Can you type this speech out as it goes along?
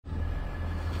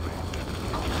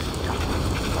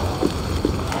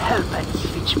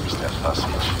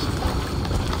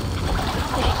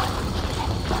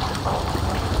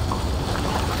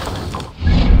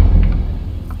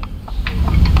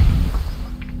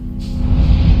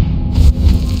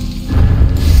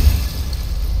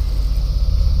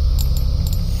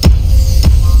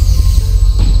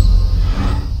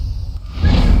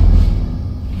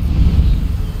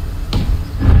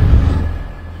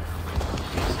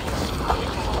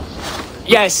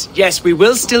Yes, we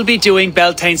will still be doing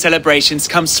Beltane celebrations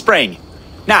come spring.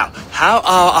 Now, how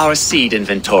are our seed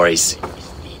inventories?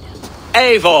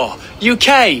 Eivor, you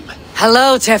came!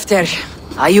 Hello,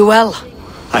 Tewdwr. Are you well?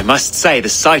 I must say the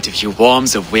sight of you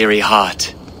warms a weary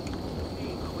heart.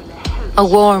 A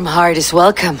warm heart is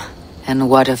welcome. And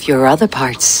what of your other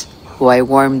parts? Why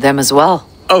warm them as well?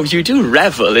 Oh, you do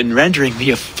revel in rendering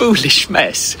me a foolish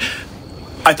mess.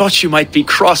 I thought you might be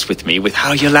cross with me with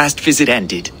how your last visit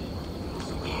ended.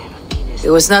 It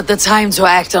was not the time to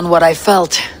act on what I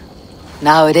felt.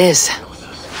 Now it is.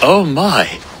 Oh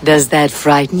my. Does that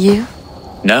frighten you?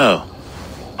 No.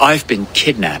 I've been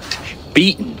kidnapped,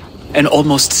 beaten, and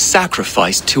almost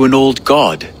sacrificed to an old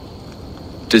god.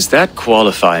 Does that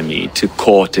qualify me to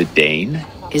court a Dane?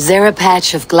 Is there a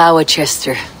patch of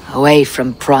Gloucester away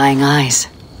from prying eyes?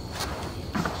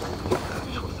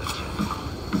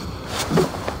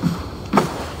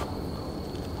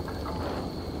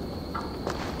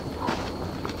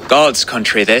 God's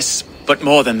country this, but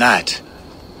more than that.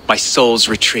 My soul's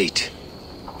retreat.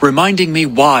 Reminding me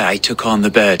why I took on the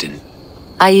burden.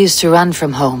 I used to run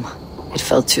from home. It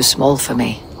felt too small for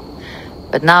me.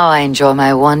 But now I enjoy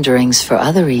my wanderings for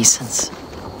other reasons.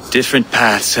 Different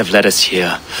paths have led us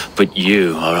here, but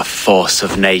you are a force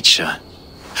of nature.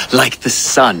 Like the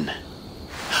sun.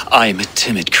 I am a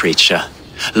timid creature,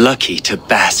 lucky to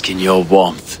bask in your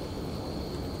warmth.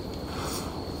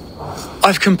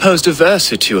 I've composed a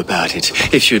verse or two about it,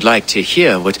 if you'd like to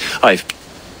hear what I've...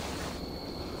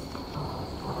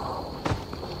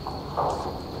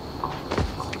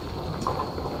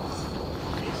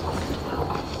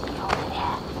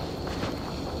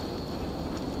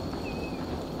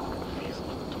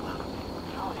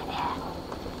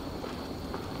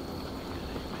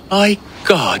 My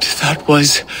God, that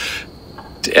was...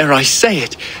 dare I say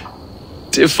it...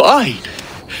 divine.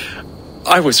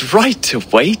 I was right to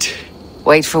wait.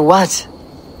 Wait for what?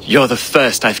 You're the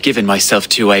first I've given myself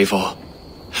to, Eivor.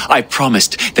 I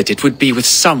promised that it would be with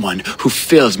someone who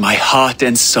filled my heart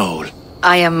and soul.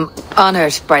 I am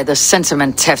honored by the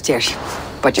sentiment,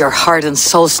 Tewdwr, but your heart and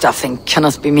soul stuffing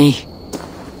cannot be me.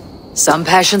 Some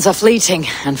passions are fleeting,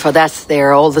 and for that they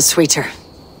are all the sweeter.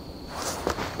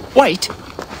 Wait.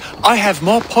 I have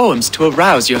more poems to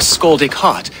arouse your scaldic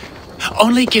heart.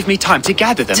 Only give me time to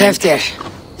gather them. Tewdwr,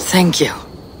 thank you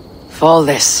for all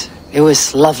this. It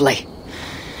was lovely.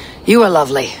 You were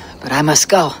lovely, but I must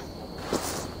go.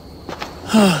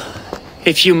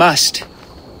 If you must.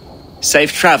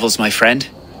 Safe travels, my friend.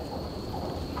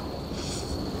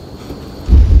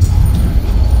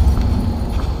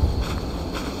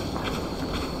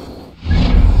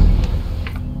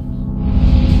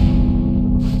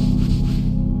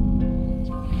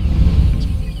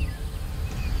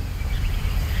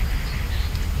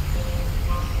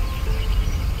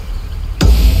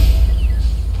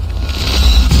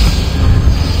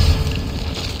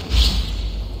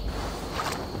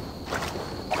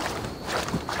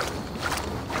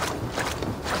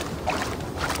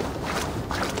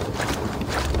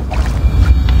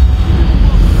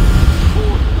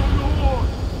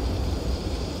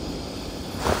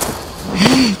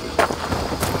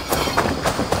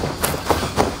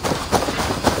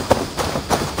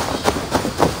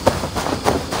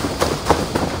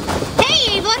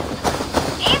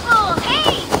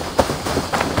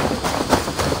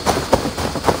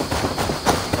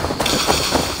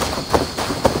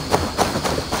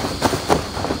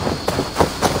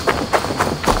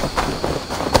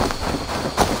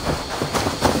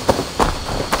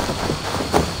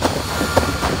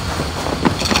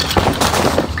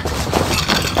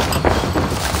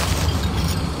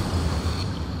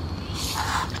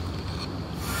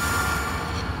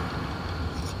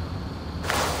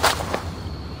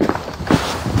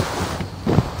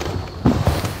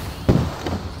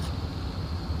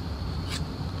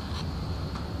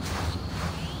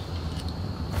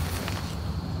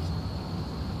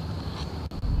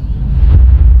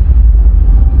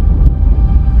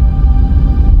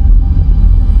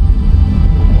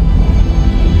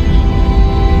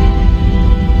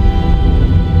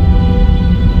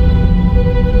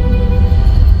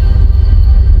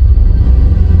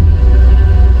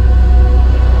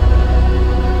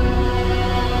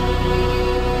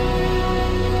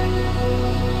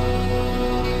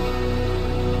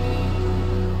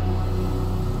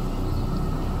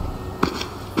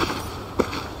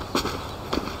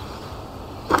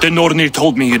 The Nornir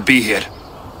told me you'd be here.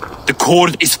 The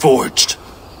cord is forged.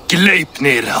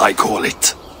 Gleipnir, I call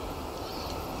it.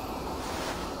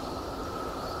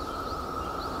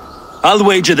 I'll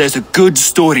wager there's a good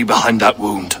story behind that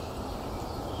wound.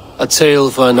 A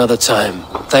tale for another time.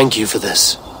 Thank you for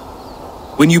this.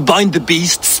 When you bind the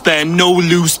beast, spare no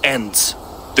loose ends.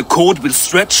 The cord will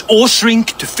stretch or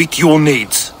shrink to fit your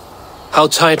needs. How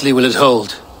tightly will it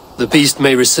hold? The beast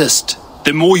may resist.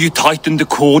 The more you tighten the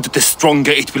cord, the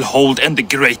stronger it will hold and the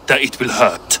greater it will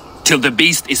hurt, till the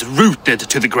beast is rooted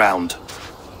to the ground.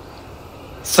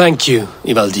 Thank you,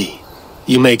 Ivaldi.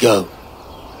 You may go.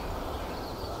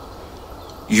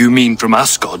 You mean from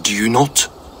Asgard, do you not?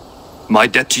 My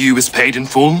debt to you is paid in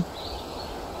full?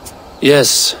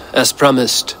 Yes, as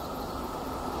promised.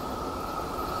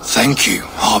 Thank you,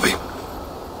 Harvey.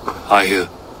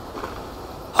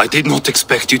 I did not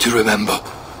expect you to remember.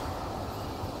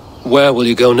 Where will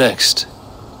you go next?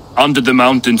 Under the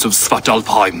mountains of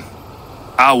Svartalfheim.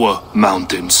 Our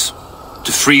mountains.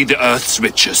 To free the Earth's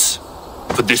riches.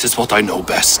 For this is what I know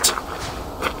best.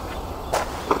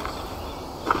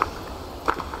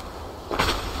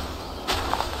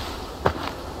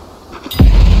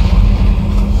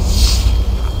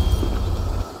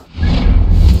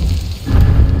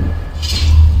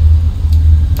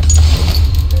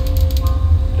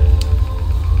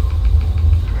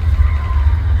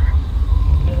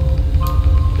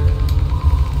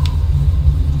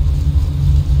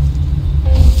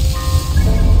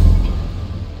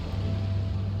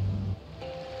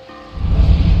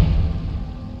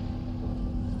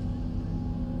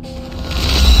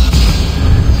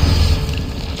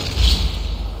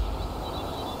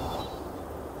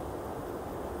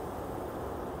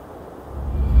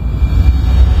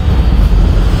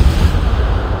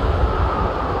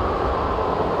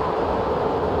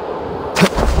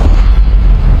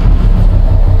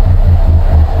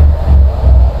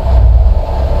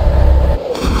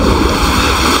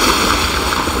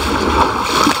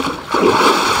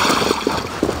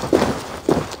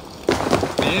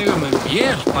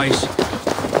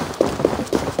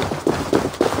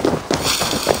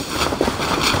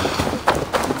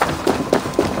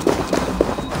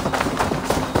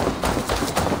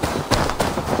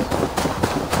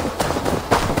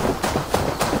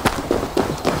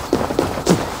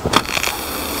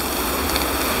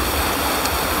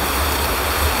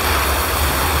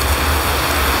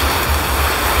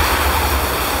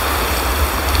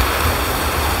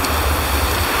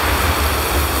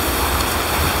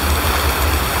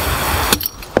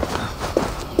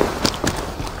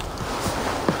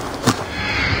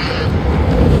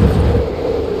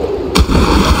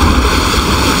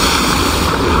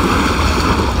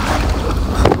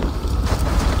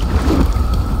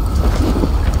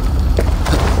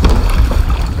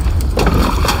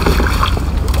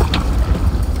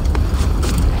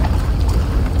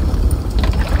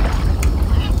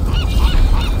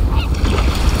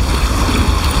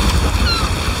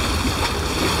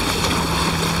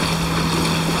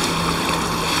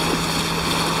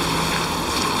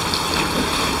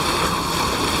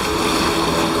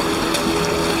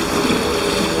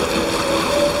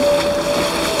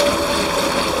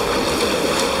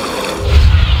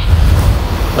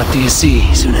 What do you see,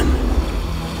 Sunan?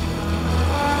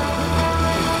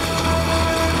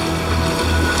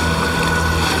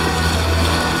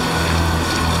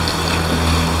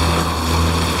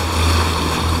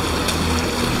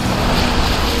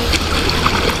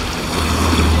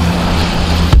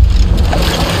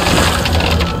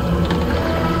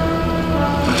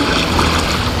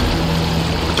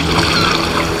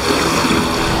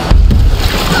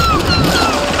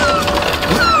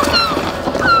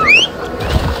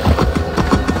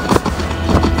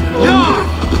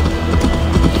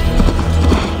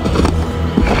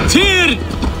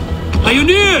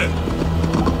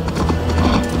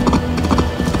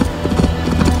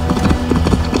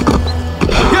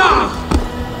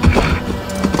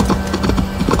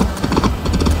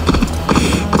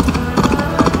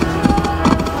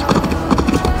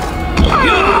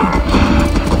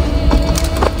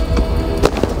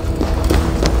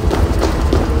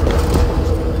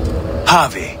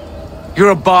 Harvey, you're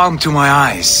a balm to my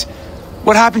eyes.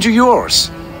 What happened to yours?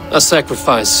 A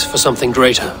sacrifice for something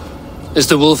greater. Is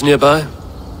the wolf nearby?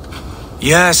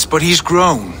 Yes, but he's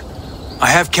grown. I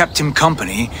have kept him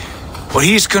company, but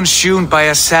he's consumed by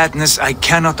a sadness I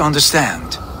cannot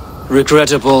understand.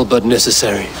 Regrettable, but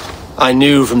necessary. I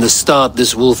knew from the start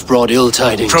this wolf brought ill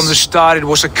tidings. From the start it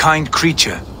was a kind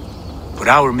creature. But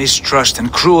our mistrust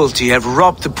and cruelty have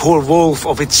robbed the poor wolf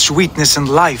of its sweetness and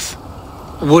life.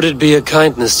 Would it be a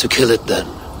kindness to kill it then?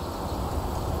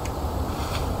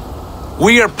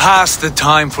 We are past the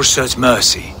time for such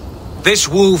mercy. This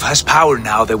wolf has power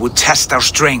now that would test our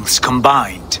strengths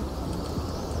combined.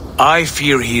 I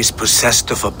fear he is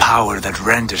possessed of a power that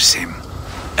renders him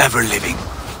ever-living.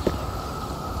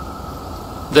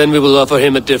 Then we will offer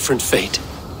him a different fate.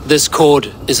 This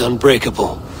cord is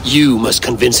unbreakable. You must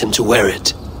convince him to wear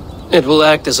it. It will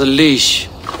act as a leash,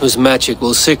 whose magic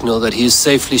will signal that he is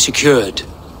safely secured.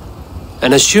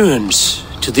 An assurance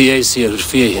to the Aesir who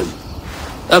fear him.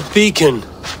 A beacon,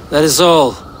 that is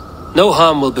all. No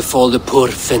harm will befall the poor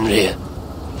Fenrir.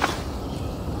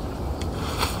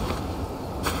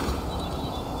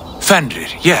 Fenrir,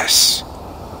 yes.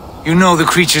 You know the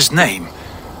creature's name.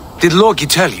 Did Loki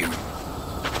tell you?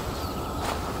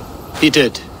 He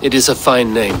did. It is a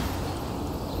fine name.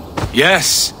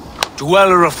 Yes.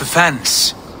 Dweller of the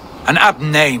Fens. An apt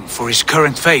name for his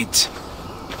current fate.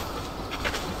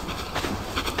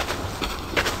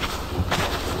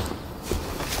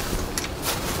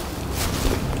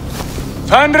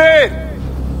 Fenrir!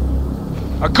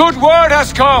 A good word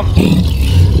has come!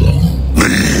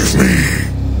 Leave me.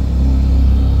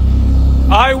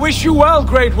 I wish you well,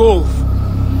 Great Wolf.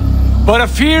 But a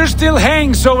fear still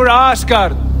hangs over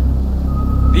Asgard.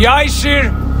 The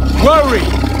Aesir worry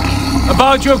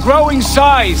about your growing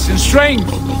size and strength.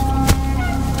 Do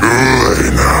they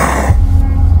now?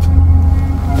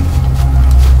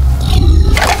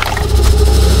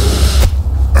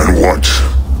 And what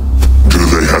do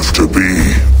they have to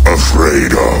be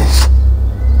afraid of?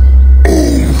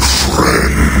 Old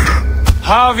friend.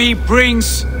 Havi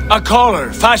brings a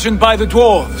collar fashioned by the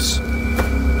dwarves.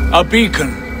 A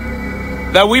beacon,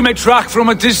 that we may track from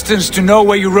a distance to know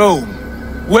where you roam.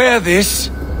 Wear this,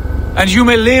 and you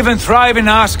may live and thrive in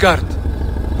Asgard,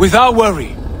 without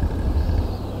worry.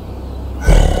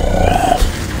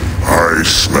 I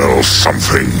smell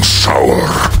something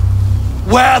sour.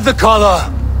 Wear the collar!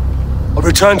 Or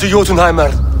return to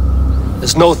Jotunheimer.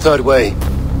 There's no third way.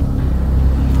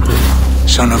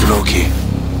 Son of Loki,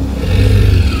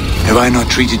 have I not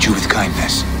treated you with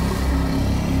kindness?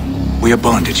 We are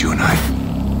bonded, you and I.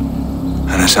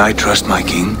 And as I trust my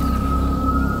king,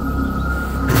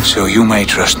 so you may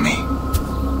trust me.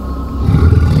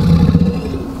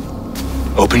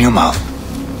 Open your mouth.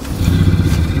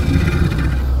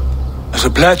 As a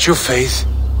pledge of faith,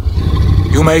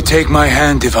 you may take my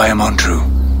hand if I am untrue.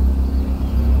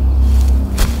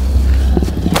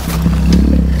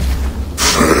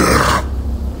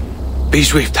 Fair. Be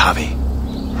swift, Havi.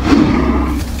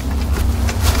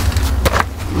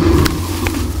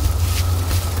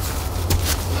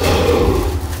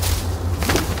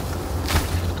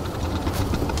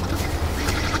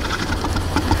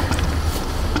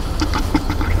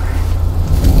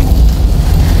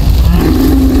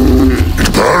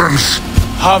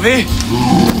 Havi?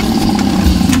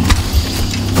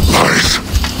 Lies.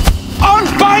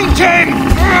 Unbind him!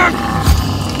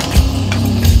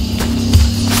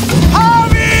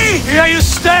 Havi! Here you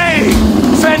stay,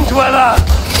 Fen Dweller!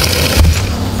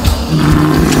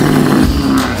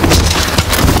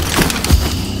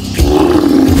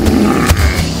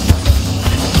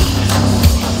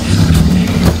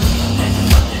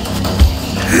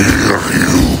 Here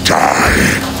you die.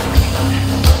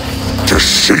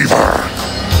 Deceiver.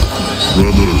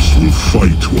 Brothers will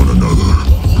fight one another,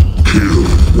 kill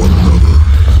one another.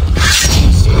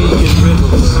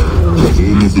 The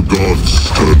home of the gods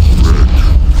turned red,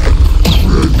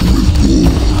 red with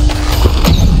war.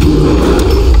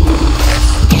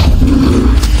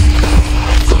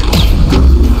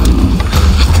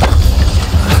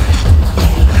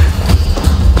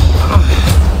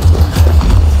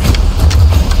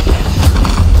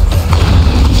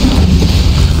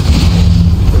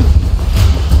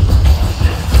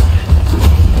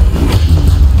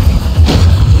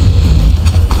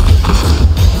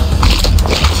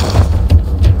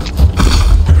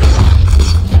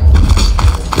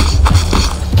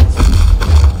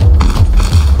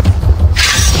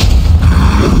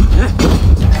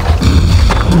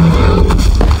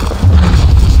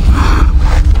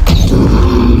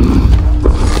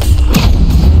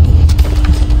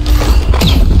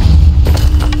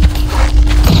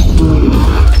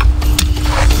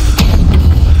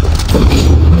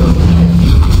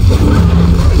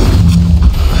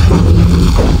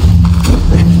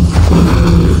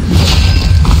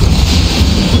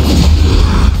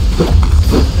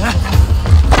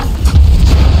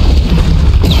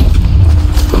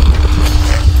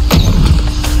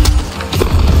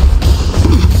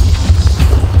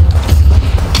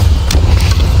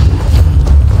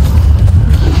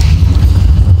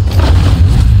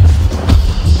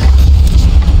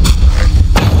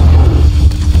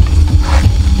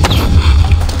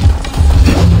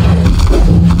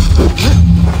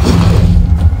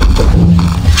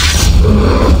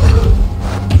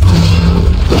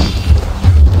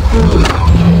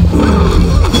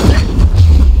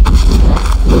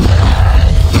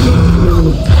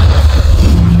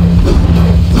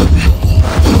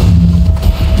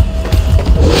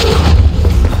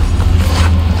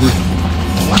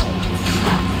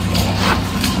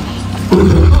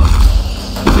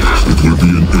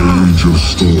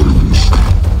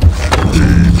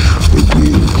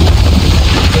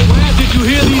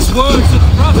 words of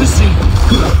prophecy!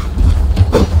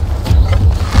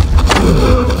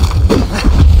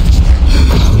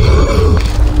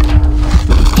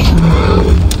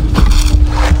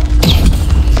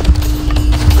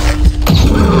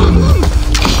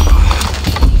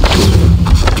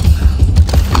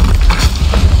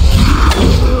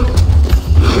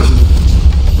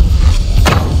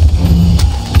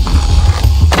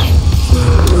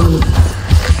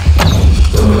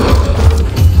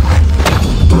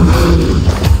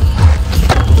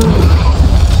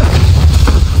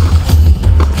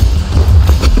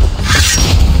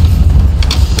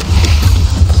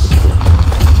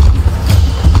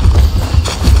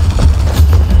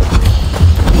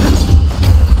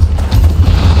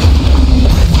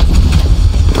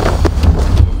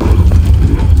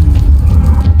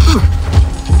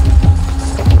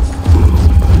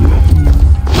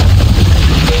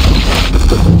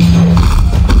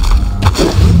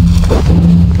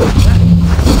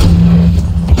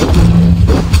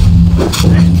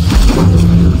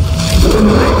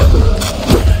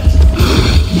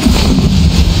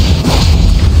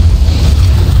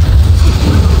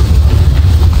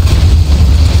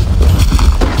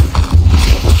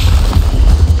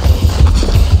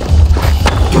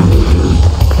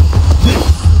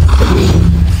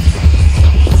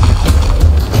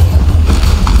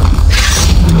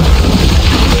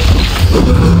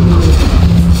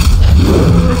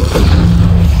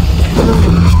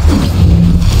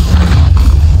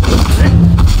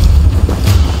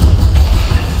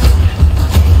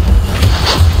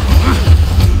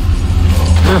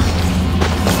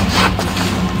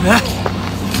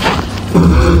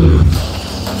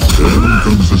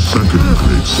 Comes the second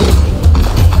great sorrow,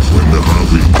 when the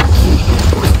Dhafin goes to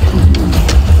fight the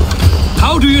wolves.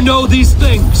 How do you know these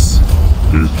things?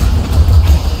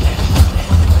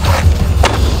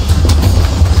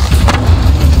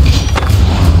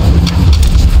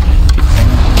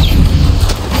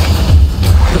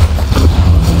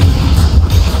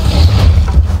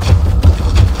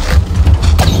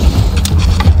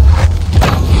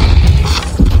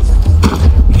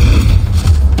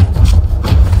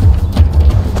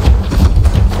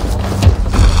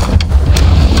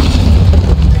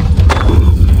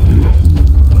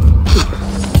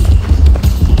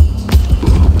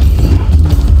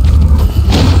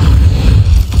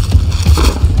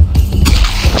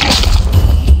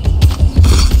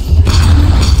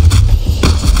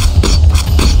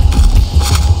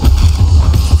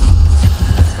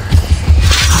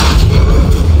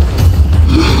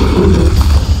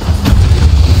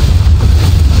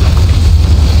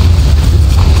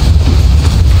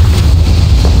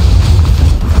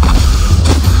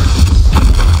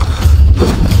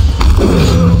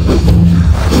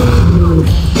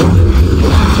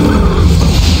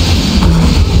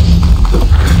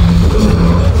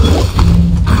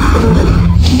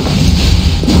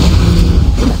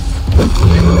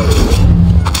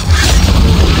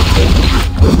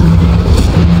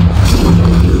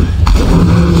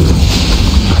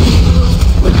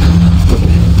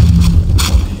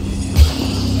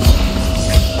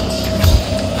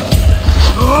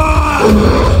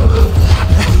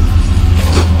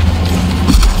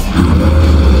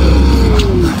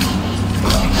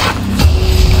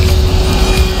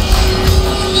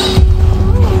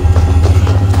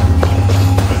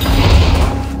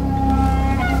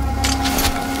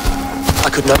 I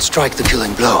could not strike the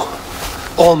killing blow.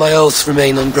 All my oaths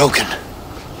remain unbroken.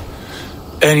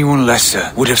 Anyone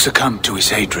lesser would have succumbed to his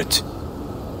hatred.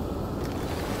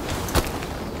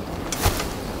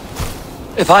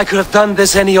 If I could have done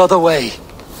this any other way.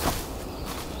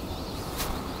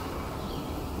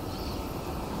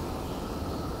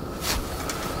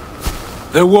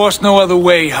 There was no other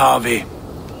way, Harvey.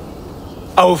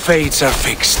 Our fates are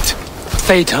fixed.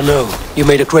 Fate, I know. You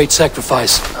made a great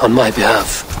sacrifice on my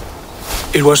behalf.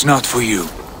 It was not for you.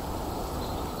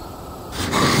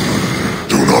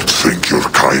 Do not think your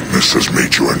kindness has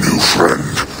made you a new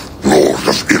friend, Lord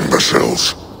of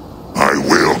Imbeciles. I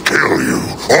will kill you,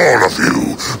 all of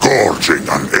you, gorging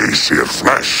on Aesir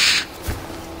flesh.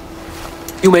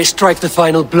 You may strike the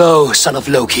final blow, son of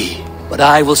Loki, but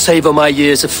I will savor my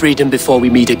years of freedom before we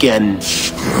meet again.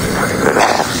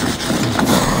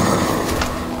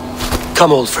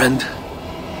 Come, old friend.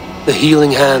 The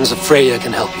healing hands of Freya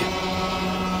can help you.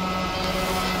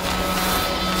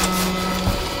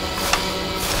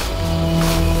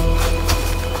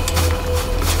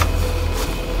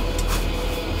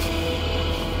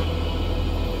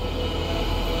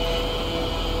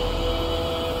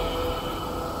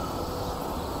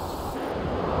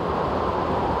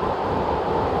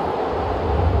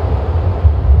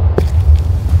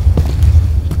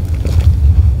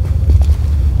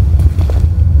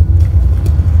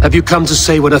 Have you come to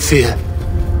say what I fear?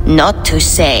 Not to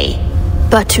say,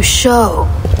 but to show.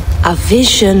 A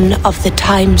vision of the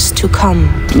times to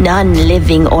come. None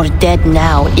living or dead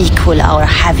now equal our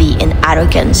heavy in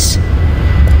arrogance.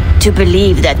 To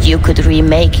believe that you could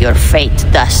remake your fate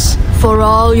thus. For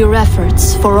all your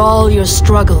efforts, for all your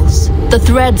struggles, the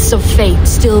threads of fate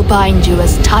still bind you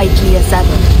as tightly as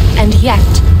ever. And yet,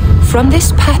 from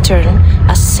this pattern,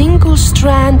 a single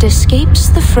strand escapes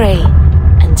the fray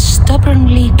and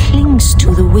stubbornly clings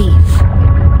to the weave.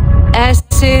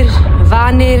 Aesir,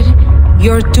 Vanir,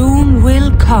 your doom will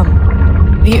come.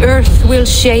 The earth will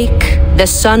shake, the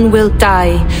sun will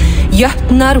die.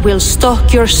 Jötnar will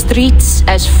stalk your streets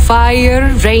as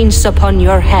fire rains upon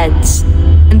your heads.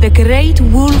 And the great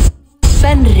wolf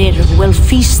Fenrir will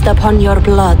feast upon your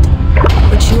blood.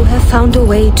 But you have found a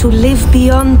way to live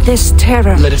beyond this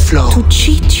terror. Let it flow. To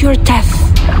cheat your death.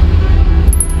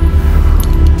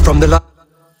 From the life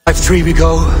tree we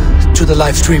go, to the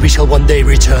life tree we shall one day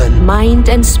return. Mind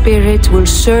and spirit will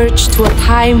surge to a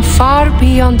time far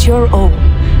beyond your own.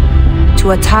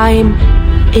 To a time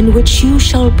in which you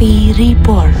shall be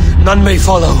reborn. None may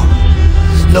follow,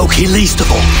 Loki least of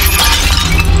all.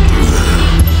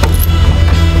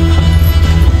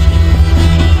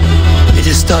 It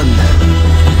is done.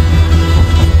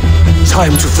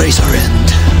 Time to face our end.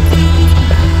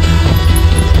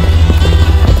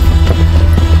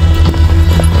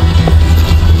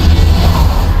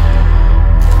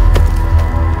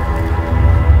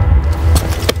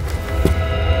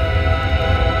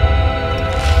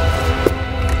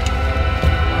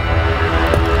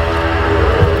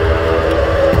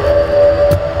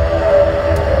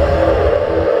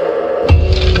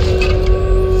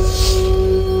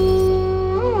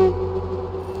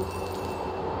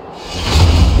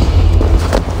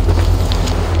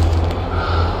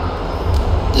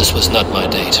 This was not my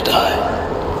day to die.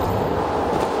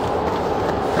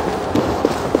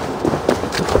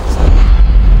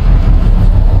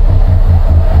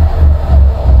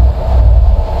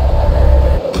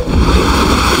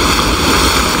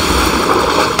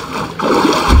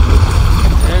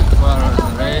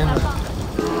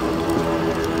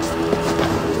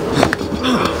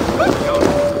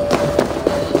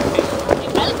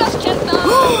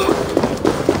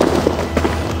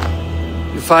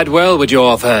 Fight well with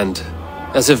your offhand,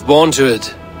 as if born to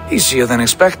it. Easier than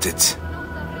expected.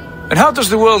 And how does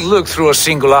the world look through a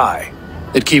single eye?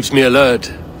 It keeps me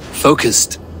alert,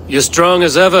 focused. You're strong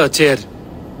as ever, Tyr.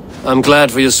 I'm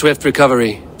glad for your swift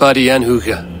recovery, body and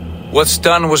hooka. What's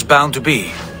done was bound to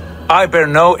be. I bear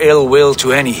no ill will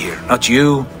to any here. Not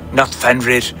you, not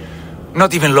Fenrir,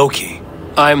 not even Loki.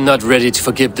 I'm not ready to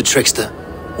forgive the trickster.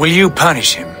 Will you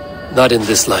punish him? Not in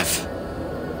this life.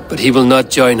 But he will not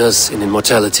join us in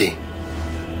immortality.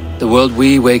 The world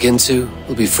we wake into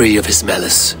will be free of his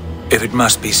malice. If it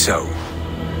must be so.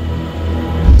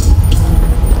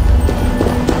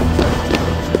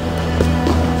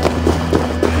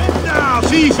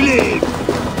 Fifling!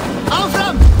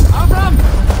 Afram! Afram!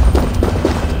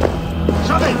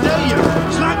 Sabeteia!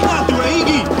 Slagna tu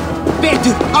eigi!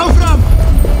 Betur! Afram!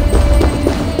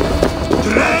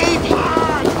 Dreip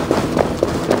hard!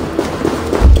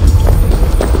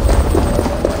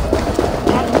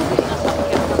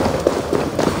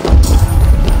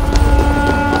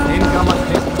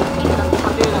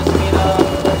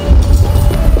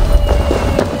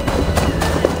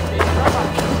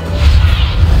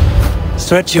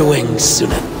 Stretch your wings,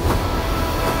 Sunan.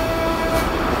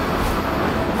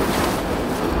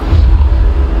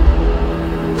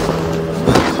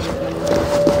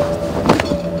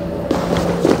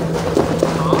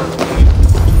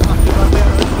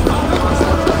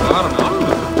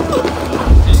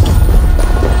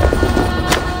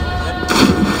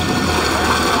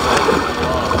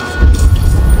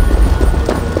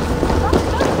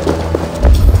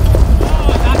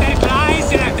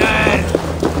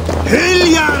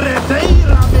 Hyljare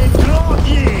þeirra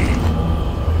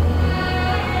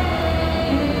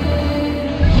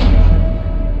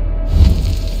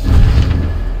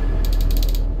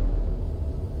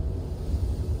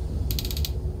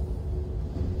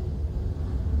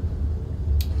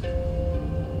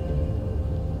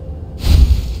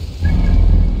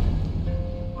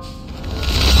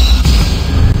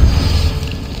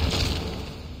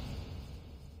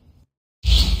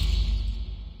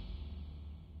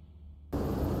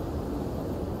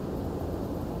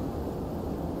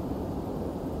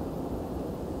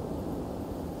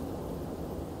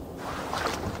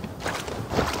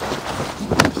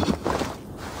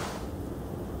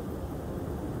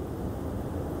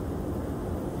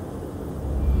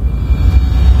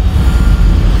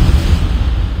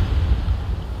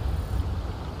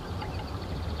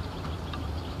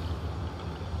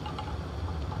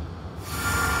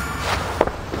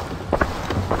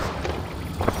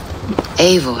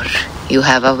Eivor, you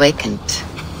have awakened.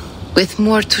 With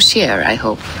more to share, I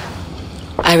hope.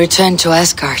 I returned to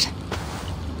Asgard.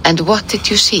 And what did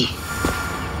you see?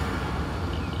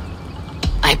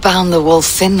 I bound the wolf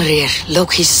Fenrir,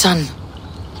 Loki's son,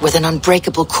 with an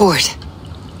unbreakable cord.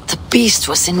 The beast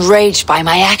was enraged by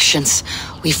my actions.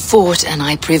 We fought and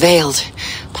I prevailed,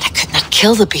 but I could not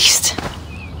kill the beast.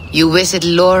 You visit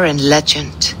lore and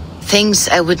legend, things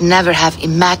I would never have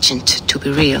imagined to be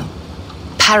real.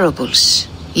 Parables,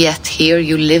 yet here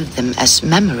you live them as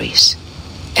memories.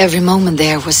 Every moment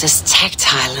there was as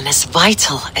tactile and as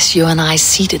vital as you and I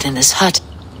seated in this hut.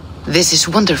 This is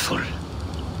wonderful.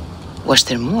 Was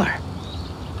there more?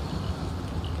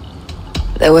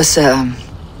 There was a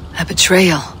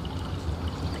betrayal.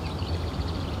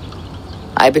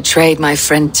 I betrayed my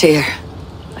friend Tyr.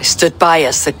 I stood by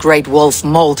as the great wolf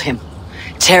mauled him,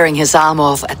 tearing his arm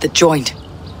off at the joint.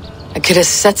 I could have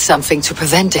said something to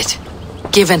prevent it,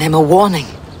 given him a warning.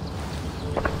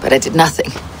 But I did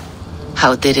nothing.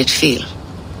 How did it feel?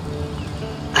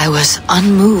 I was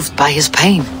unmoved by his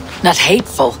pain. Not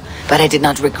hateful, but I did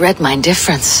not regret my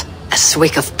indifference. A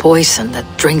swig of poison that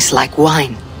drinks like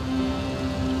wine.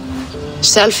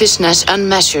 Selfishness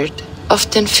unmeasured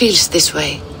often feels this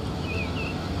way.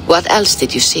 What else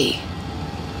did you see?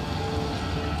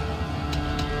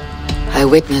 I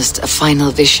witnessed a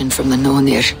final vision from the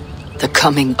Gungnir, the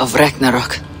coming of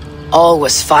Ragnarok. All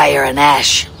was fire and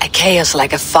ash, a chaos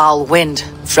like a foul wind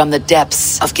from the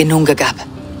depths of Ginnungagap.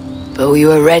 But we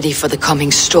were ready for the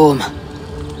coming storm.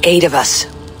 8 of us.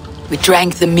 We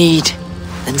drank the mead,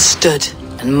 then stood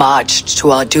and marched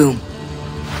to our doom.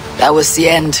 That was the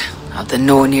end of the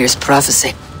Gungnir's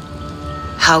prophecy.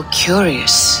 How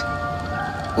curious.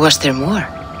 Was there more?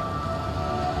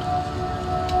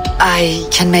 I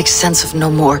can make sense of no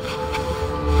more.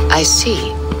 I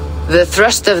see. The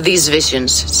thrust of these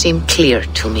visions seem clear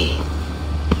to me.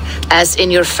 As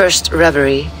in your first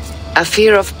reverie, a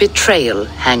fear of betrayal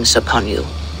hangs upon you.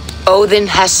 Odin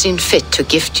has seen fit to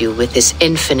gift you with his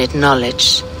infinite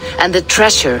knowledge and the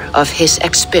treasure of his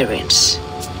experience.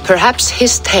 Perhaps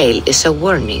his tale is a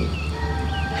warning.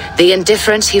 The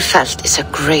indifference he felt is a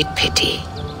great pity.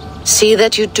 See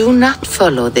that you do not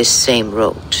follow this same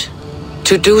road.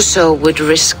 To do so would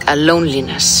risk a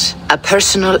loneliness, a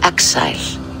personal exile,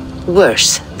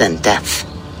 worse than death.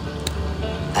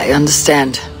 I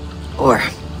understand. Or,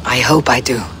 I hope I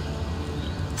do.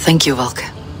 Thank you, Valka.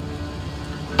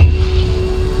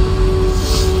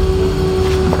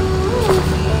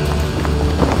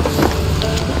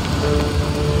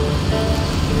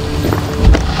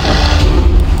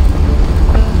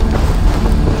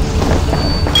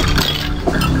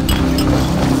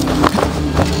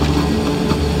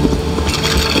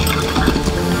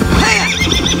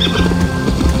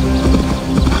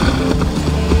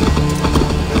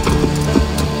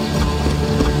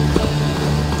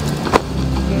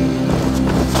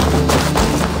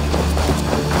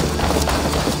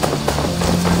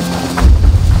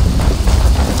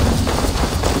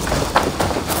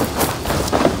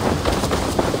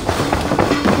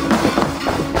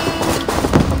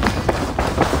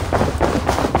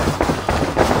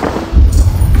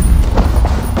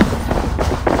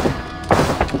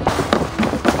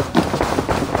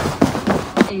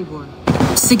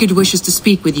 Sigurd wishes to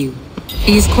speak with you.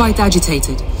 He is quite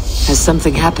agitated. Has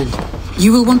something happened?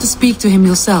 You will want to speak to him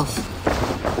yourself.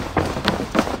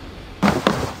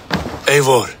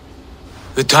 Eivor,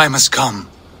 the time has come.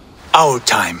 Our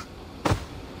time.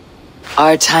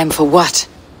 Our time for what?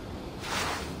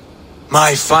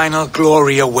 My final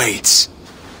glory awaits.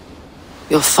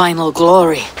 Your final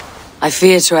glory. I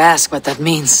fear to ask what that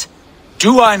means.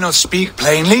 Do I not speak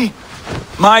plainly?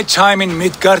 My time in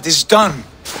Midgard is done.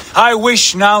 I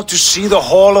wish now to see the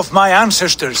hall of my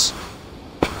ancestors.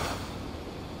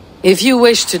 If you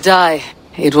wish to die,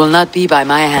 it will not be by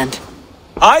my hand.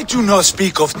 I do not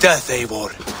speak of death, Eivor.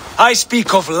 I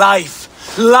speak of life.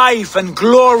 Life and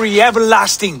glory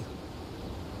everlasting.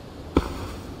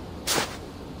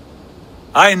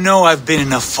 I know I've been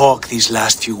in a fog these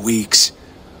last few weeks.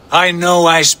 I know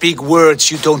I speak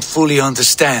words you don't fully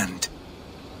understand.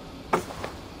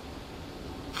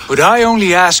 But I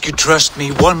only ask you trust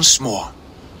me once more,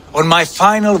 on my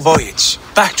final voyage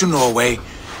back to Norway,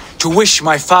 to wish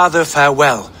my father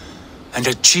farewell and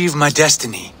achieve my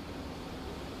destiny.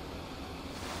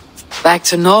 Back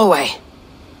to Norway?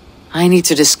 I need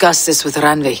to discuss this with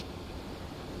Randvi.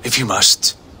 If you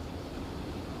must.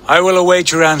 I will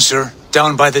await your answer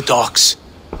down by the docks.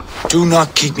 Do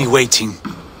not keep me waiting.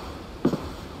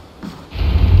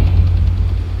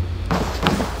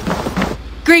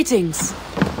 Greetings.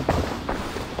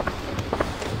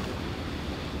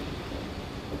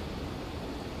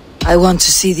 I want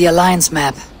to see the Alliance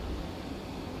map.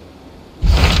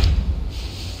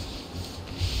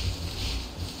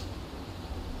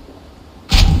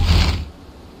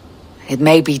 It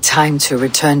may be time to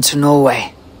return to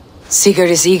Norway. Sigurd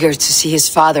is eager to see his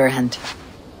father, and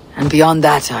beyond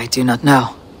that, I do not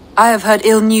know. I have heard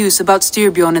ill news about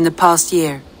Styrbjorn in the past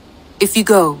year. If you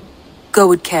go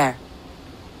with care.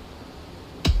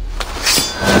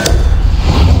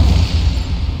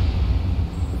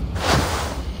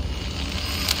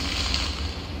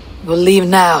 We'll leave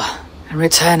now, and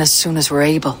return as soon as we're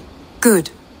able.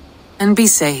 Good. And be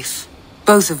safe.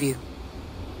 Both of you.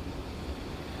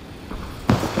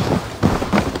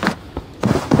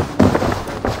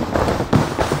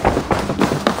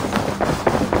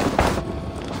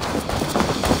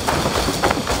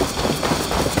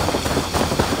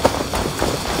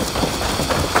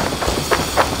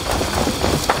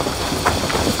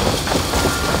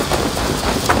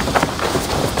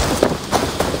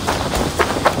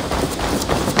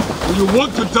 You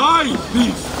want to die,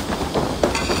 thief!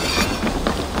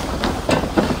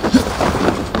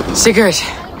 Sigurd.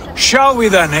 Shall we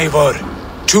then, Eivor?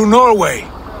 To Norway,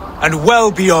 and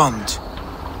well beyond.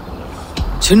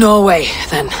 To Norway,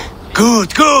 then.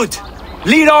 Good, good!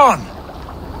 Lead on!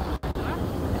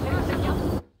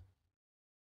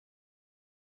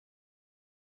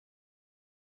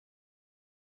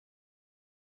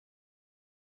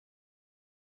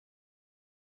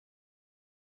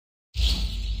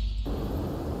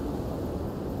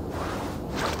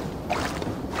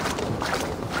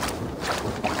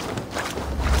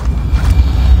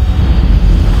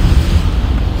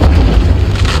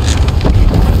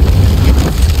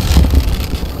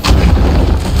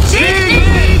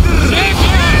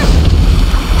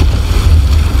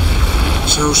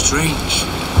 So strange.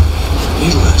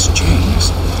 Little has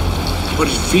changed, but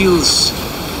it feels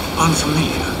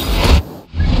unfamiliar.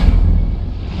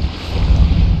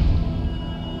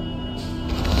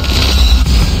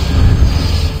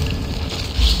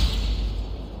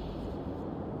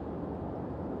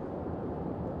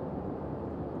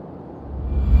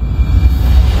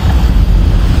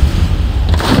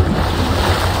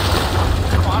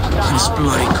 It's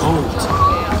bloody cold.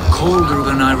 Colder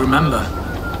than I remember.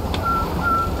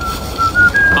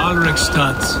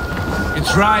 Ulrikstad. It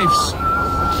thrives.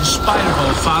 In spite of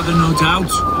our father, no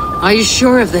doubt. Are you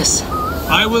sure of this?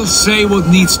 I will say what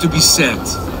needs to be said.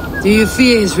 Do you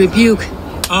fear his rebuke?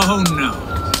 Oh no.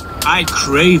 I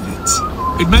crave it.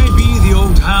 It may be the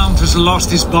old hound has lost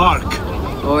his bark.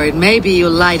 Or it may be you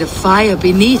light a fire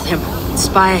beneath him.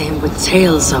 Inspire him with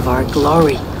tales of our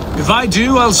glory. If I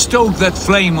do, I'll stoke that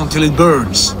flame until it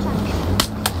burns.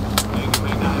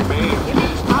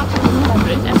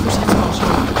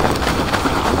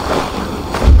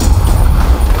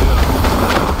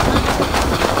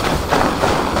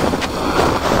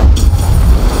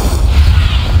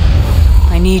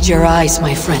 I need your eyes,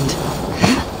 my friend.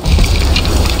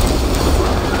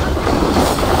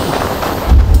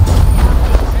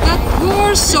 That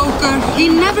poor soaker, he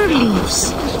never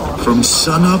leaves. From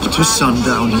sunup to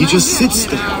sundown, he just sits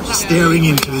there, staring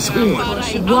into his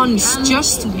horn. Once,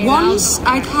 just once,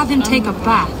 I'd have him take a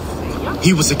bath.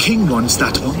 He was a king once,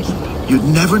 that one. You'd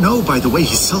never know by the way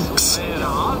he sulks.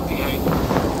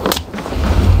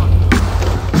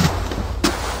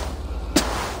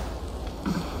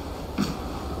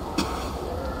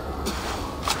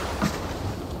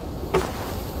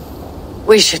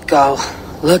 We should go.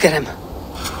 Look at him.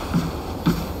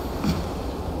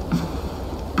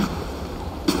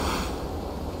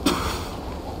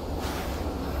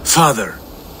 Father.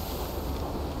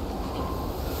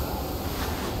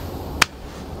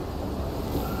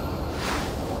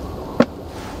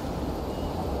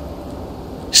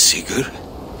 Sigurd?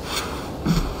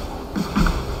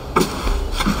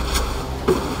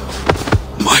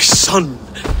 My son,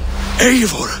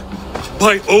 Eivor!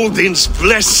 By Odin's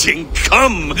blessing,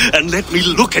 come and let me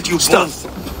look at you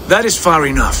both. That is far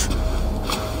enough.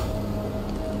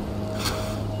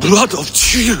 Blood of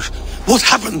Tyr! What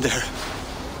happened there?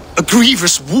 A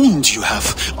grievous wound you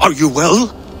have. Are you well?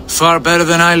 Far better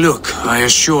than I look, I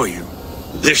assure you.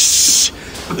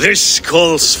 This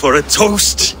calls for a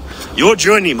toast. Your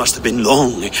journey must have been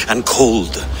long and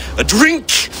cold. A drink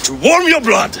to warm your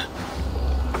blood.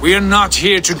 We are not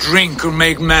here to drink or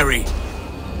make merry.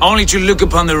 Only to look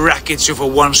upon the wreckage of a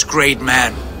once great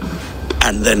man.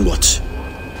 And then what?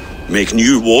 Make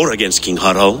new war against King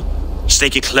Harald?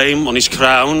 Stake a claim on his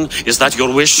crown? Is that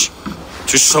your wish?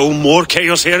 To sow more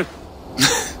chaos here?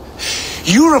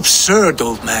 You're absurd,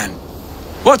 old man.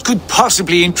 What could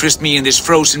possibly interest me in this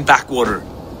frozen backwater?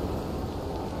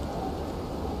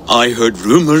 I heard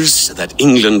rumors that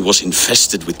England was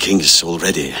infested with kings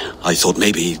already. I thought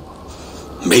maybe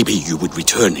you would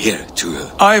return here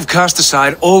to... I have cast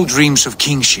aside all dreams of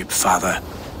kingship, father.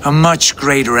 A much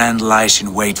greater end lies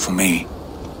in wait for me.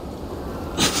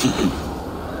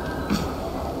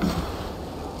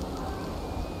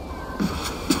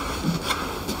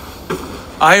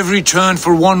 I have returned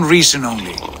for one reason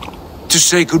only. To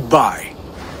say goodbye.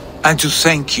 And to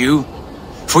thank you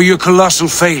for your colossal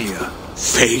failure.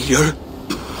 Failure?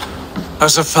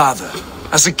 As a father,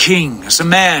 as a king, as a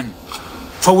man.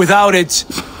 For without it,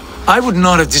 I would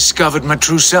not have discovered my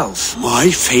true self.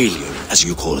 My failure, as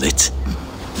you call it.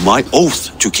 My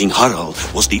oath to King Harald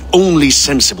was the only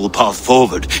sensible path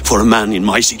forward for a man in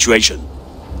my situation.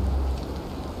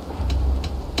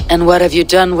 And what have you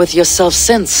done with yourself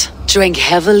since? Drink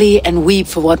heavily and weep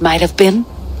for what might have been?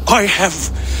 I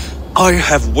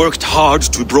have worked hard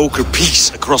to broker peace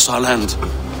across our land.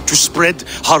 To spread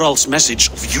Harald's message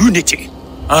of unity.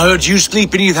 I heard you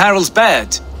sleep beneath Harald's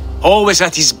bed. Always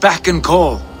at his beck and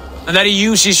call. And that he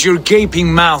uses your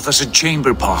gaping mouth as a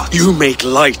chamber pot. You make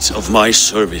light of my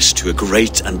service to a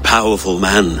great and powerful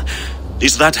man.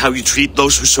 Is that how you treat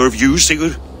those who serve you,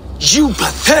 Sigurd? You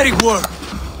pathetic worm!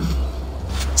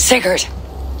 Sigurd,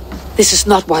 this is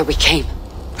not why we came.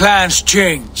 Plans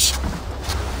change.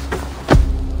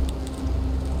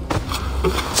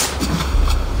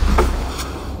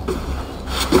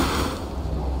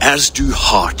 As do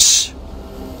hearts.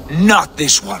 Not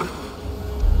this one.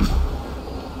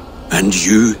 And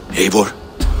you, Eivor?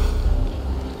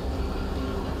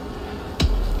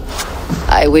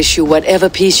 I wish you whatever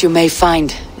peace you may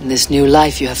find in this new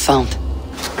life you have found.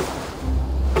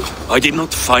 I did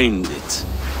not find it,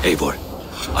 Eivor.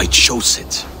 I chose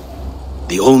it.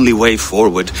 The only way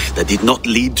forward that did not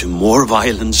lead to more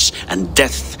violence and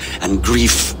death and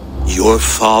grief your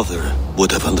father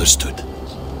would have understood.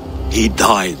 He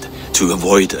died to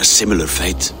avoid a similar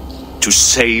fate. To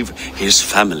save his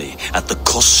family at the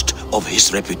cost of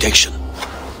his reputation.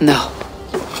 No.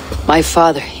 My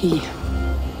father, he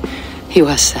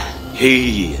was...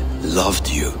 He loved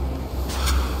you.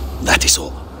 That is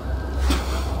all.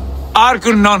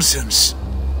 Argur nonsense.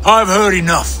 I've heard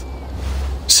enough.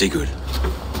 Sigurd,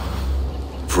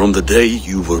 from the day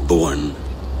you were born,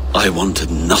 I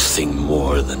wanted nothing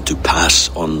more than to pass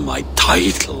on my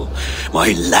title,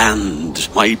 my land,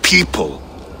 my people,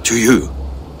 to you.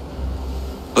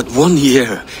 But 1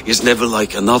 year is never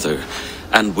like another,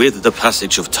 and with the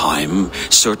passage of time,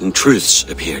 certain truths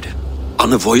appeared,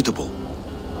 unavoidable.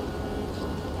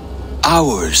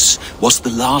 Ours was the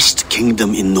last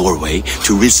kingdom in Norway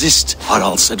to resist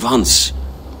Harald's advance.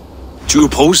 To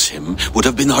oppose him would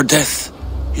have been our death.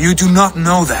 You do not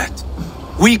know that.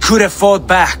 We could have fought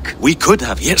back. We could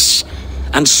have, yes,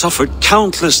 and suffered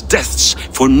countless deaths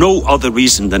for no other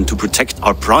reason than to protect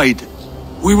our pride.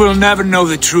 We will never know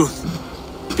the truth.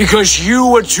 Because you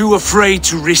were too afraid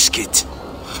to risk it.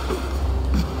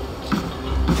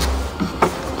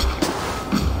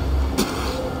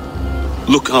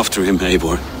 Look after him,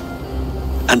 Eivor.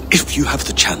 And if you have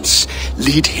the chance,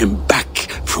 lead him back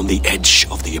from the edge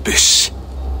of the abyss.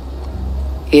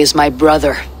 He is my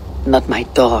brother, not my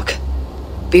dog.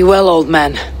 Be well, old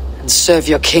man, and serve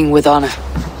your king with honor.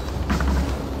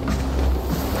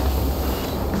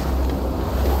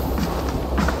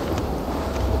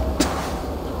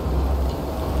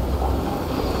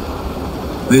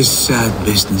 This sad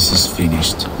business is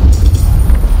finished.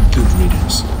 Good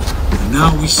riddance. And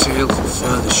now we sail for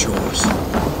further shores.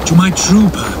 To my true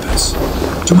purpose.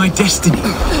 To my destiny.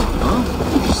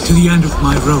 To the end of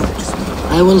my road.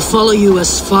 I will follow you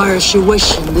as far as you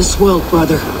wish in this world,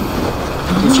 brother.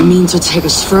 If you mean to take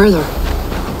us further,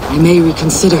 I may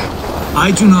reconsider.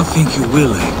 I do not think you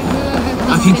will, Eivor.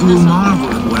 I think you will marvel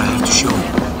at what I have to show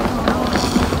you.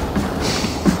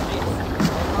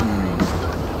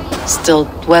 Still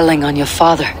dwelling on your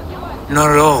father?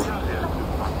 Not at all.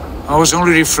 I was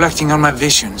only reflecting on my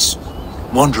visions,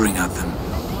 wondering at them.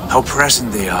 How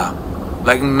present they are,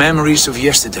 like memories of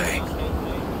yesterday.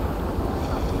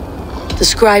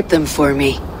 Describe them for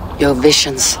me, your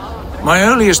visions. My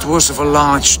earliest was of a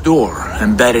large door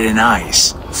embedded in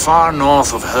ice, far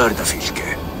north of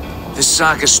Dhafin. The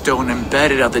saga stone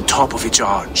embedded at the top of its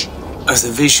arch. As the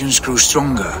visions grew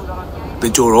stronger, the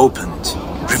door opened,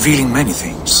 revealing many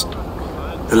things.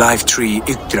 The life tree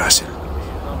Yggdrasil,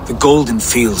 the golden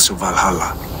fields of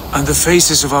Valhalla, and the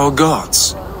faces of our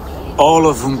gods, all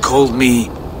of whom called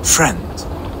me friend,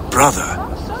 brother,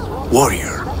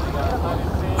 warrior.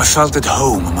 I felt at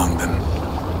home among them,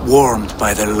 warmed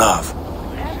by their love.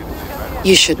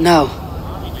 You should know.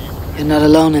 You're not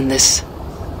alone in this.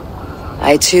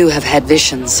 I too have had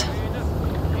visions.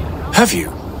 Have you?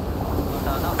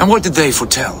 And what did they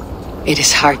foretell? It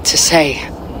is hard to say.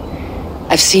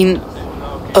 I've seen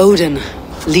Odin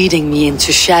leading me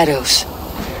into shadows.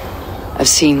 I've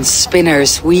seen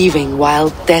spinners weaving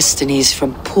wild destinies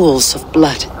from pools of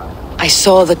blood. I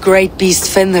saw the great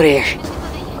beast Fenrir,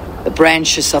 the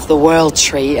branches of the world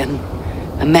tree, and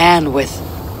a man with...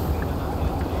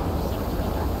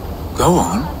 Go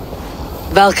on.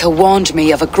 Valka warned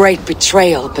me of a great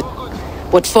betrayal, but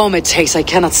what form it takes I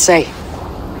cannot say.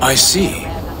 I see.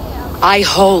 I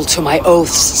hold to my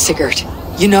oaths, Sigurd.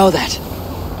 You know that.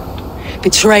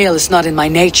 Betrayal is not in my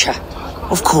nature.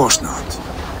 Of course not.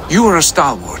 You are as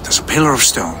stalwart as a pillar of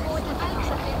stone.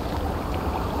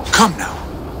 Come now.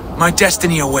 My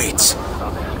destiny awaits.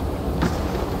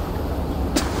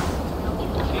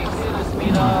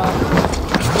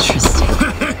 Interesting.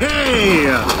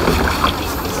 Hey!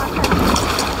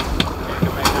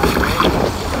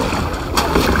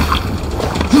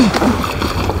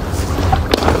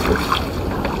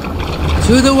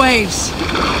 To the waves.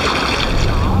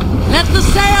 Let the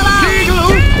sail out!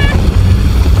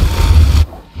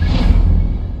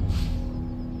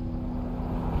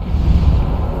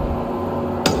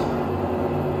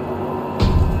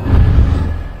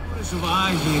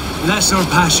 Lesser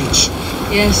passage.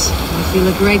 Yes, I feel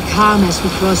a great calm as we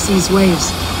cross these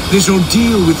waves. This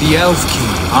ordeal with the Elf King,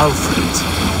 Alfred.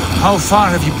 How far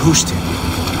have you pushed him?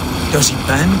 Does he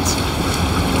bend?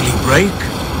 Will he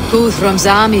break? Guthrum's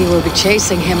army will be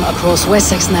chasing him across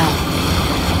Wessex now.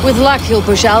 With luck, he'll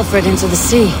push Alfred into the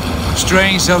sea.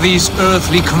 Strange how these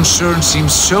earthly concerns seem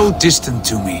so distant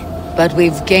to me. But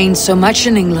we've gained so much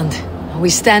in England. We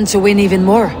stand to win even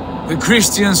more. The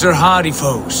Christians are hardy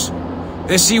foes.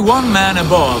 They see one man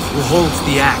above who holds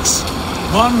the axe.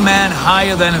 One man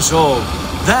higher than us all.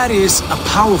 That is a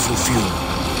powerful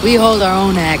fuel. We hold our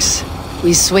own axe.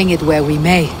 We swing it where we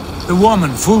may. The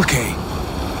woman, Fulke.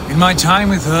 In my time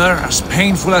with her, as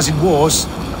painful as it was,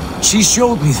 she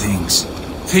showed me things.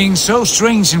 Things so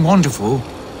strange and wonderful.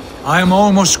 I am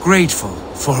almost grateful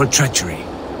for her treachery.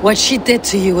 What she did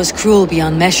to you was cruel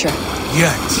beyond measure.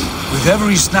 Yet, with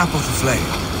every snap of the flail,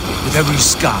 with every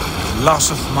scar,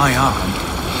 loss of my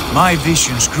arm, my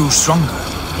visions grew stronger.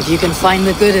 If you can find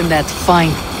the good in that,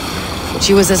 fine. But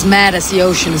she was as mad as the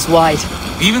ocean is wide.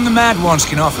 Even the mad ones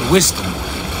can offer wisdom.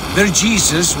 Their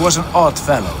Jesus was an odd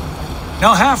fellow.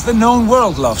 Now half the known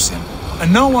world loves him,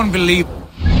 and no one believes.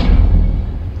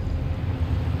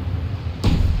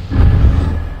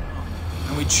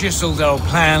 And we chiseled our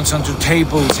plans onto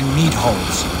tables in meat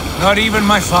halls. Not even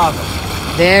my father.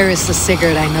 There is the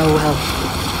Sigurd I know well.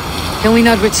 Can we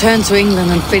not return to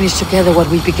England and finish together what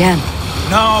we began?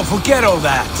 No, forget all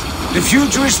that. The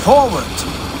future is forward.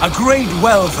 A great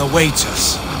wealth awaits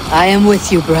us. I am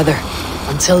with you, brother.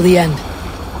 Until the end.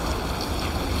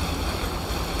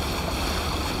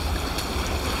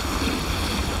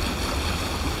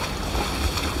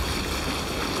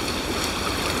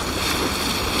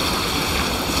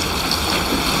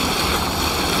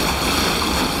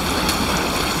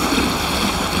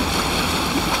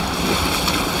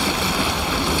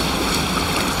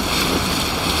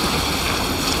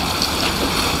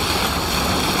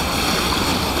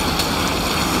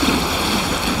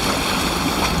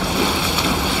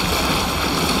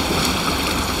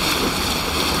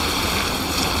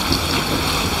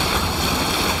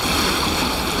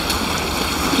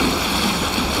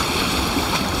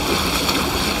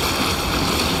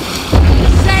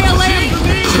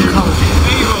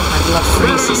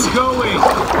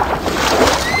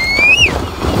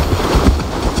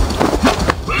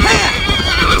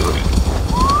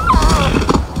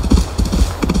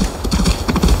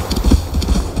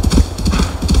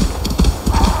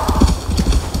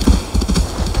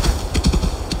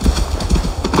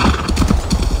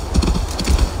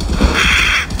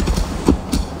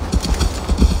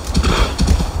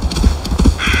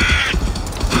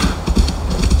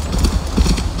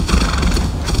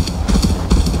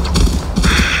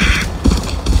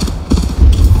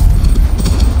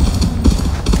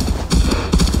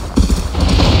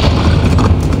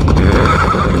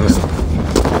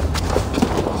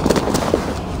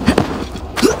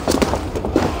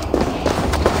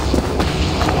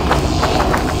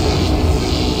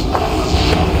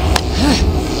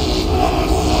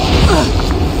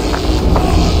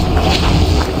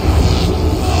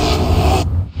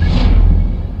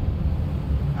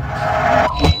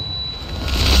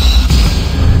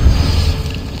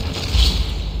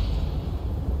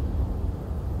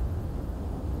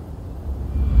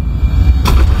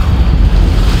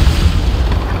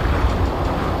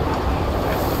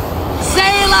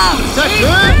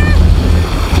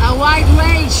 A white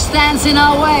rage stands in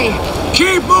our way.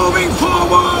 Keep moving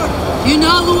forward! You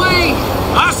know the way!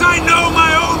 As I know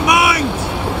my own mind!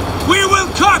 We will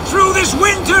cut through this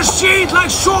winter sheet like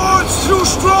swords through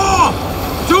straw!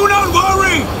 Do not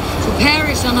worry! To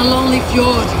perish on a lonely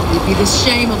fjord would be the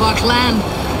shame of our clan.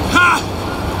 Ha!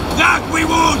 That we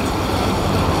would!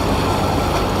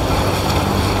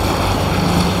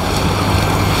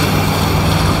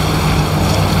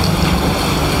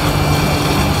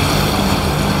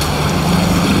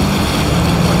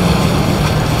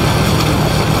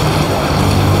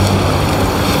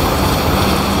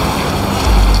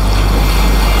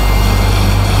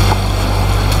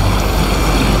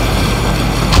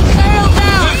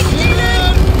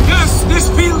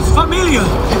 Familiar!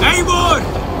 Eivor!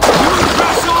 You will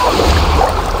press on!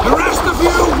 The rest of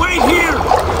you, wait here!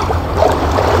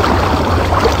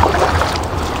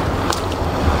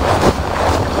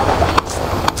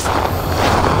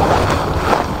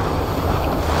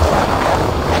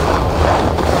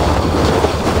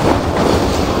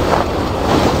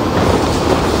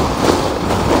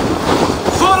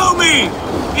 Follow me!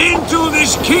 Into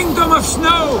this kingdom of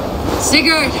snow!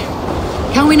 Sigurd!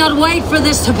 Can we not wait for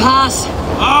this to pass?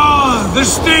 Ah, the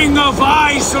sting of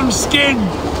ice on skin!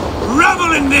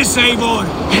 Revel in this, Eivor!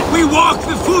 We walk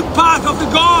the footpath of the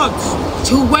gods!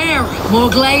 To where? More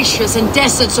glaciers and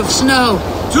deserts of snow.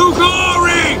 To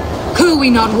glory! Could we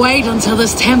not wait until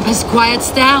this tempest quiets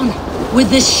down?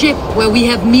 With this ship where we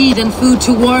have meat and food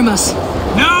to warm us?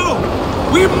 No!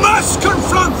 We must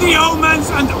confront the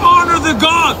omens and honor the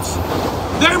gods!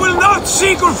 They will not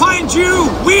seek or find you!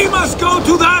 We must go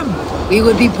to them! We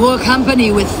would be poor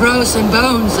company with frozen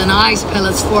bones and ice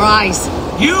pellets for eyes.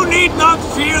 You need not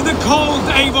fear the cold,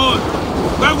 Eivor.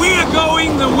 Where we are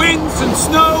going, the winds and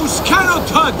snows cannot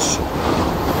touch.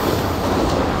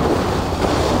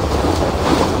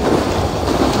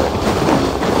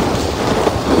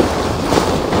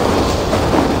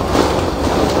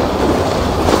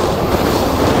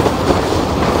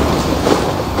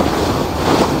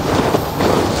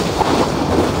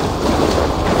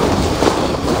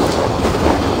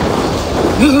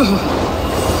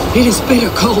 It is bitter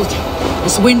cold.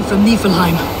 This wind from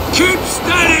Niflheim. Keep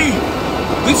steady!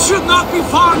 It should not be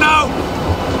far now!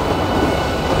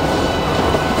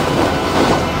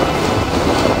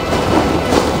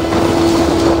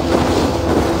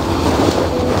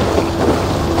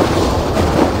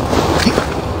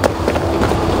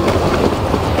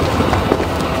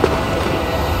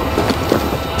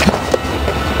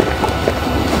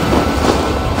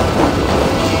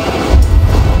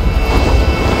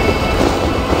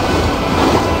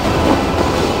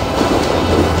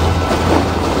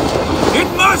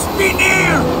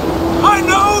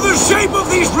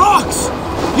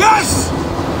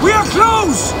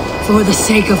 For the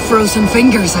sake of frozen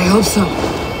fingers, I hope so.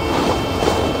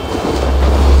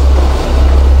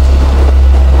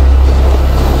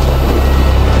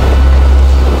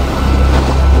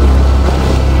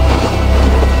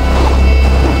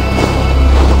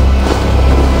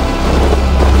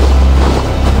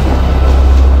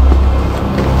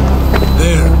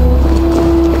 There.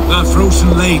 That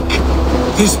frozen lake.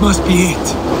 This must be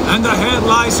it. And ahead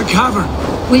lies a cavern.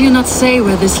 Will you not say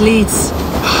where this leads?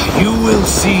 You will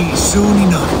see soon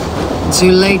enough.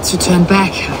 Too late to turn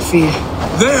back, I fear.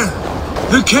 There!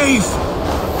 The cave!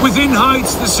 Within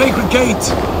hides the sacred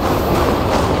gate.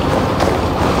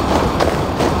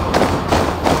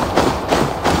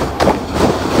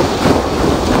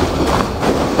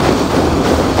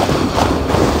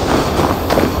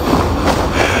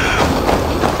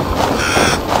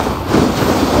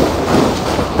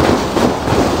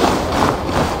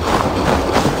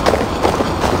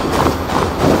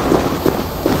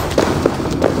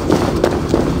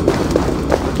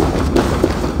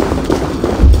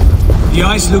 The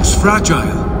ice looks fragile.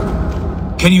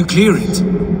 Can you clear it?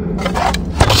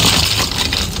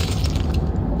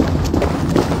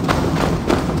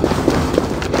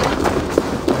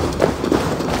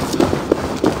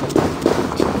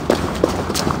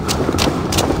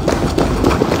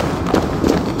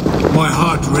 My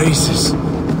heart races.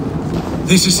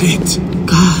 This is it.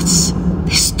 Gods,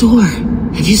 this door.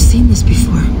 Have you seen this before?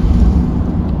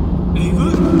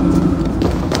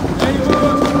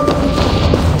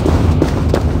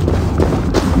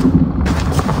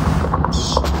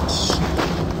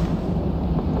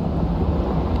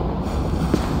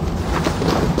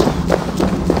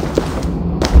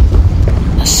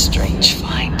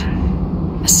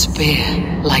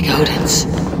 Like Odin's.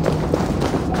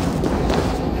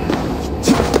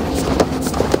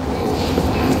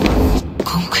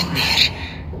 Gungnir,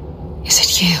 is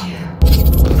it you?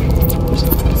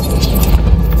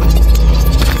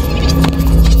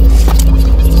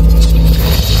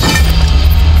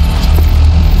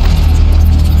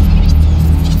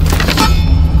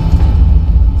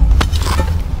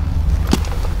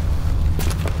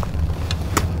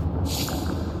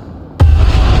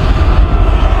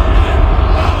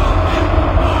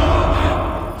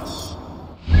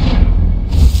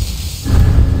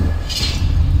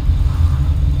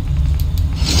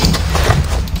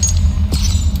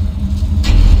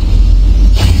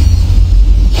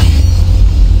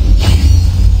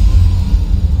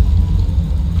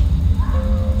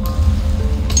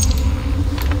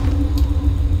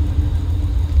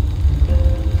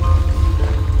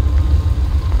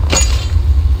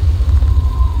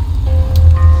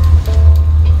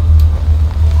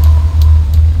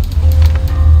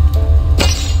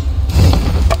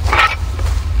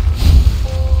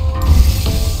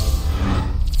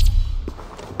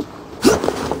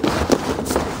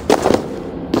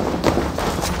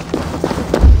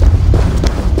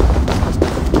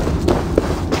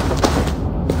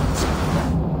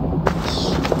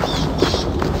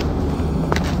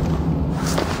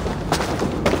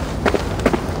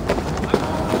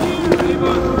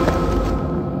 Salman!